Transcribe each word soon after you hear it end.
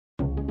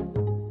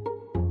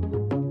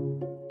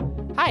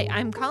Hi,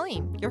 I'm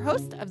Colleen, your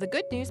host of the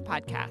Good News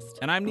Podcast.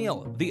 And I'm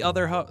Neil, the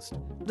other host.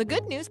 The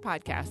Good News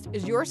Podcast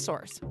is your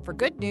source for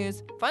good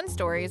news, fun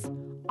stories,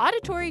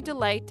 auditory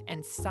delight,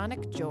 and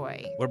sonic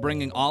joy. We're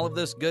bringing all of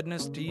this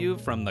goodness to you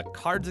from the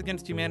Cards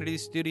Against Humanity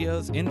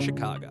studios in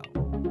Chicago.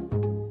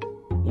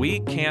 We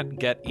can't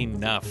get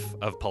enough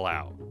of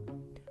Palau.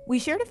 We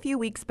shared a few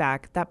weeks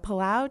back that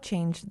Palau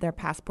changed their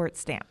passport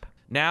stamp.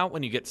 Now,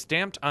 when you get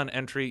stamped on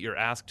entry, you're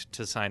asked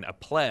to sign a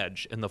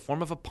pledge in the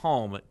form of a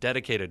poem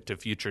dedicated to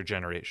future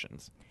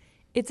generations.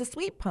 It's a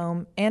sweet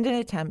poem and an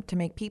attempt to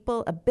make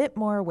people a bit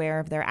more aware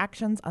of their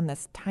actions on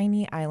this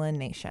tiny island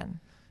nation.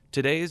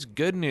 Today's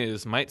good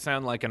news might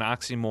sound like an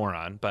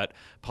oxymoron, but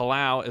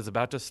Palau is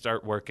about to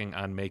start working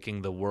on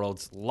making the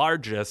world's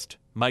largest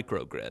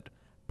microgrid.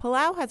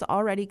 Palau has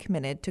already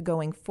committed to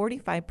going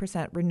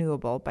 45%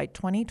 renewable by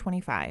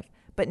 2025,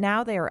 but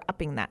now they are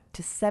upping that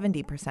to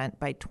 70%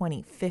 by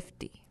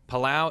 2050.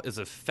 Palau is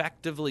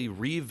effectively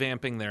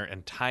revamping their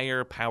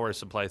entire power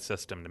supply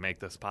system to make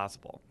this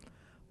possible.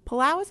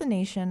 Palau is a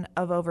nation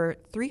of over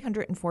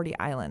 340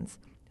 islands,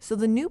 so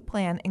the new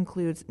plan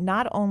includes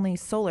not only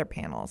solar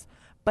panels,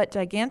 but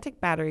gigantic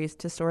batteries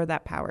to store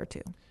that power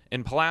too.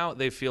 In Palau,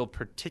 they feel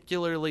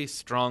particularly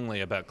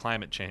strongly about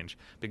climate change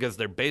because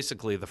they're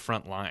basically the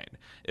front line.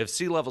 If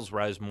sea levels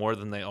rise more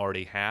than they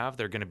already have,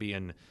 they're going to be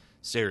in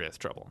serious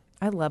trouble.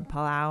 I love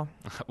Palau.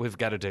 We've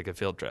got to take a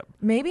field trip.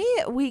 Maybe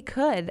we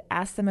could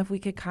ask them if we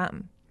could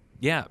come.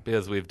 Yeah,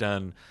 because we've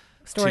done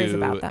Stories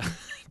about them.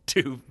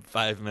 2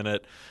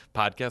 5-minute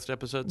podcast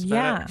episodes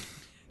about it.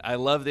 I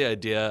love the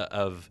idea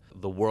of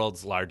the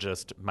world's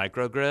largest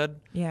microgrid.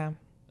 Yeah.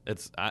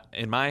 It's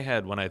in my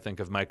head, when I think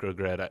of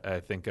microgrid, I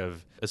think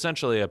of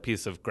essentially a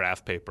piece of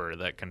graph paper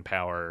that can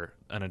power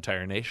an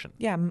entire nation.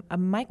 Yeah, a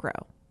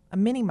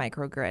mini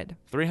microgrid.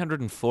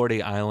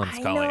 340 islands,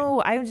 I Colleen.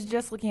 know. I was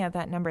just looking at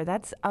that number.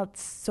 That's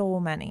so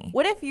many.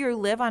 What if you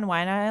live on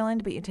one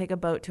island, but you take a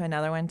boat to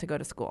another one to go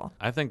to school?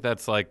 I think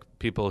that's like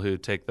people who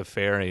take the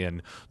ferry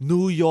in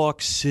New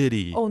York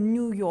City. Oh,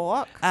 New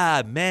York?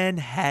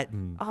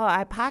 Manhattan. Oh,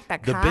 I parked the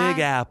car. The Big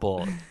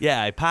Apple.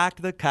 Yeah, I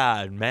parked the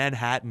car in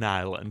Manhattan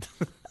Island.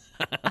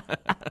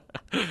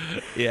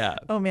 Yeah.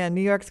 Oh, man, New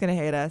York's going to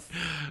hate us.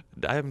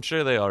 I'm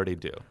sure they already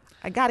do.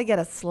 I got to get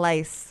a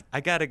slice.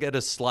 I got to get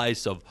a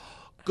slice of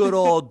good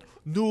old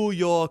New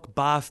York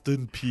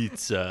Boston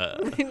pizza.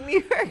 New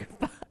York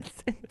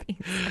Boston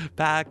pizza.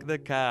 Pack the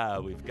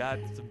car. We've got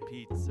some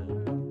pizza.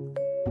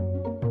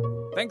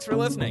 Thanks for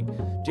listening.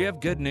 Do you have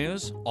good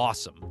news?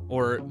 Awesome.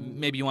 Or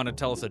maybe you want to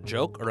tell us a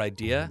joke or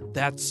idea?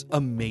 That's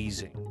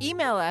amazing.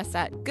 Email us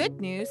at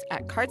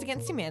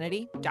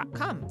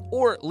goodnews@cardsagainsthumanity.com.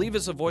 Or leave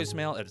us a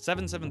voicemail at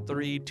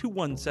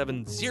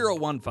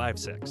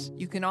 773-217-0156.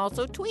 You can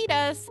also tweet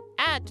us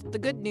at The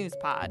Good News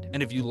Pod.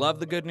 And if you love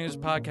the Good News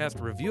Podcast,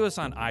 review us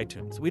on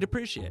iTunes. We'd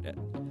appreciate it.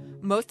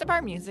 Most of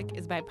our music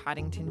is by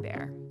Poddington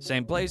Bear.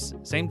 Same place,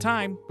 same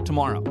time,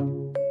 tomorrow.